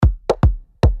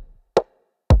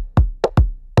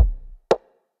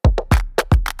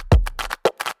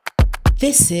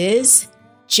This is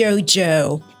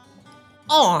JoJo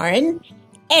on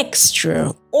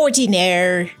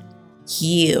Extraordinary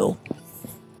You.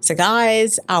 So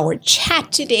guys, our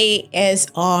chat today is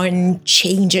on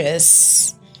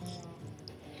changes.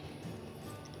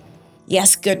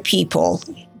 Yes, good people.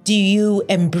 Do you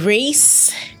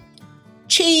embrace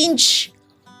change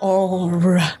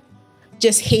or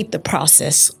just hate the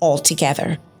process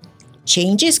altogether?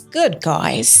 Change is good,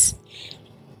 guys,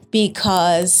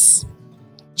 because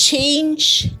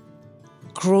change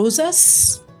grows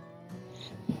us.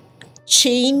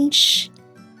 Change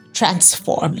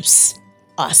transforms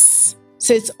us.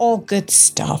 So it's all good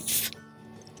stuff.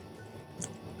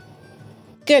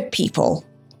 Good people.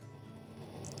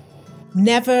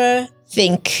 Never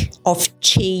think of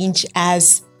change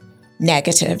as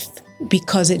negative,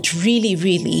 because it really,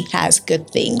 really has good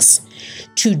things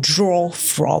to draw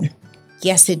from.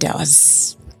 Yes, it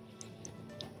does.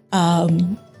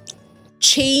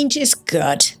 Change is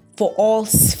good for all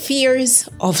spheres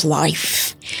of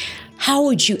life. How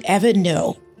would you ever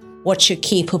know what you're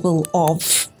capable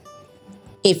of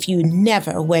if you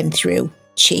never went through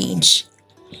change?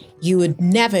 You would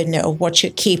never know what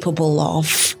you're capable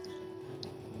of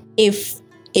if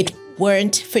it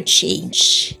weren't for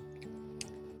change.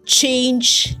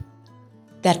 Change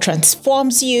that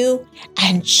transforms you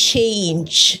and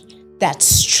change that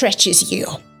stretches you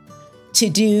to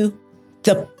do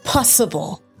the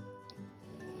possible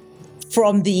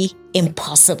from the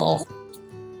impossible.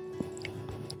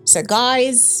 So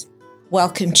guys,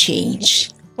 welcome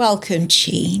change. Welcome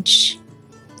change.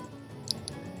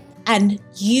 And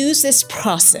use this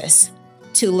process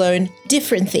to learn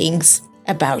different things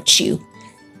about you.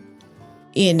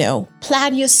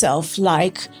 Plan yourself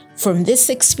like, from this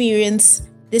experience,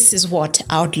 this is what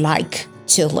I would like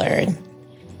to learn.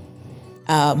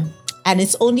 And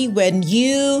it's only when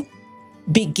you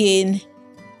begin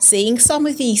saying some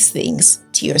of these things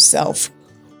to yourself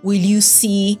will you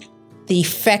see the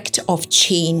effect of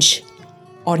change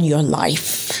on your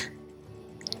life.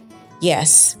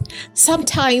 Yes,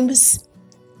 sometimes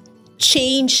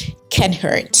change can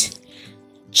hurt.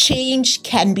 Change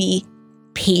can be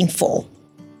painful.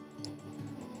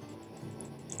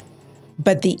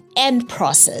 But the end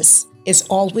process is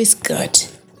always good.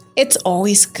 It's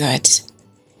always good.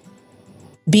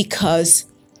 Because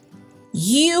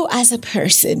you as a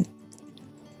person,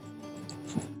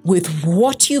 with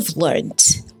what you've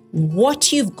learned,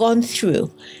 what you've gone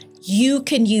through, you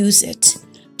can use it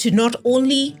to not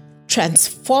only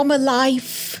transform a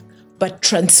life, but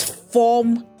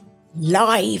transform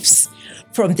lives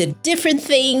from the different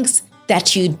things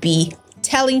that you'd be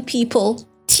telling people,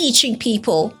 teaching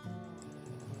people.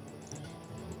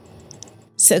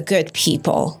 So good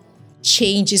people,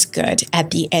 change is good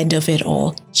at the end of it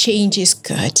all. Change is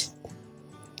good.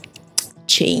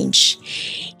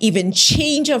 Change. Even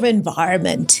change of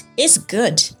environment is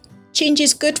good. Change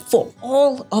is good for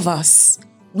all of us.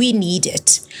 We need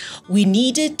it. We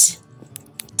need it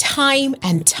time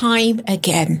and time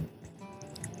again.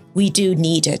 We do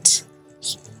need it.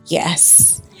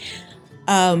 Yes.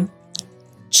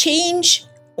 Change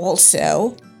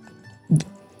also,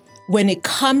 when it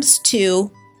comes to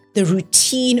the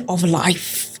routine of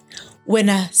life, when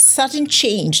a sudden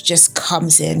change just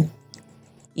comes in,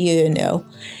 you're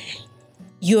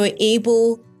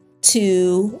able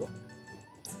to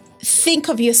think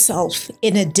of yourself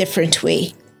in a different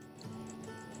way.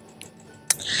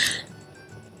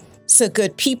 So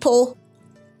good people,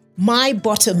 my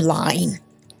bottom line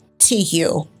to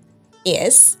you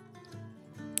is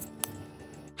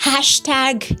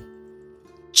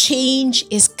 #change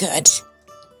is good.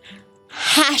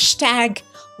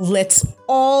 #let's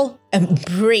all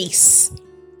embrace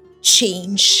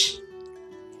change.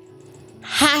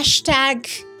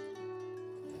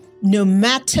 #no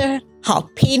matter how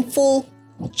painful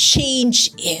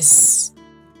change is,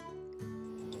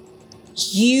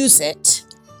 use it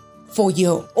for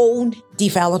your own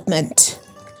development,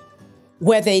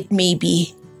 whether it may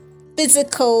be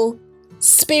physical,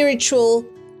 spiritual,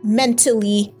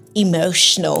 mentally,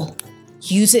 emotional.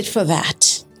 Use it for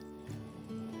that.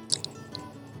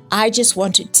 I just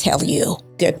want to tell you,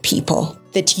 good people,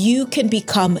 that you can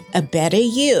become a better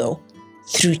you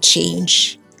through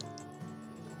change.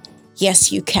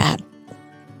 Yes, you can.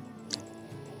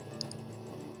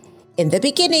 In the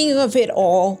beginning of it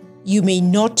all, you may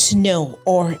not know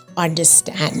or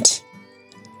understand.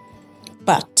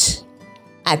 But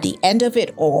at the end of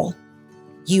it all,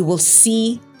 you will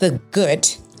see the good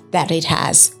that it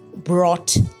has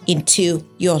brought into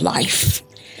your life.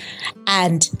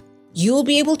 And you'll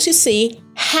be able to say,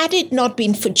 had it not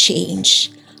been for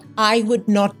change, I would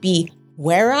not be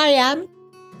where I am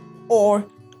or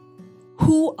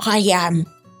who I am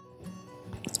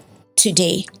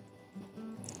today.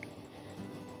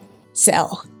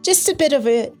 So, just a bit of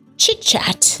a chit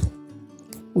chat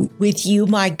with you,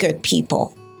 my good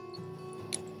people.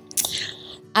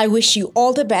 I wish you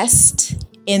all the best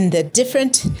in the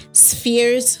different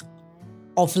spheres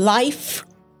of life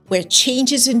where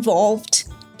change is involved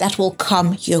that will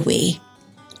come your way.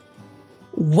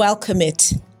 Welcome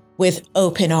it with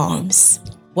open arms.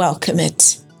 Welcome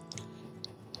it.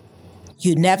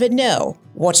 You never know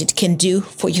what it can do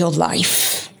for your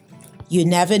life. You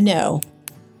never know.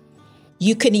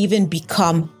 You can even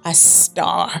become a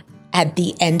star at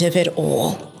the end of it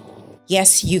all.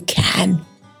 Yes, you can.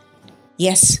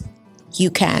 Yes, you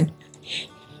can.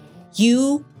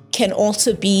 You can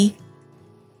also be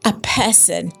a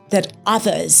person that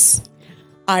others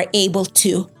are able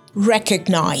to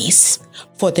recognize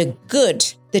for the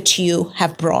good that you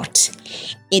have brought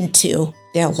into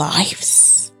their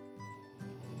lives.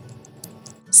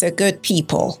 So, good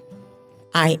people,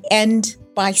 I end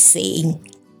by saying,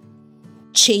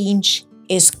 change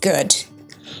is good.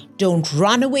 Don't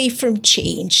run away from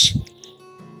change.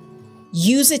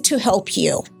 Use it to help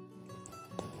you.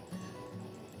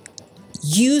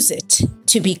 Use it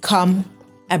to become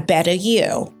a better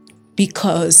you,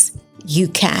 because you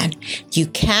can. You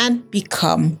can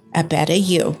become a better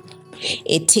you.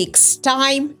 It takes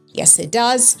time. Yes, it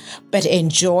does. But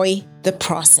enjoy the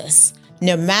process,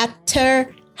 no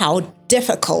matter how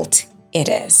difficult it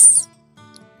is.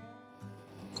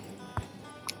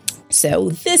 So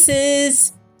this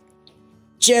is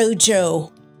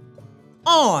JoJo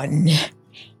on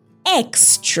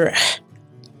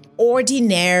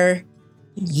Extraordinary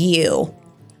You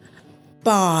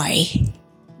by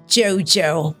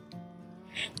JoJo,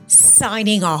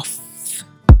 signing off.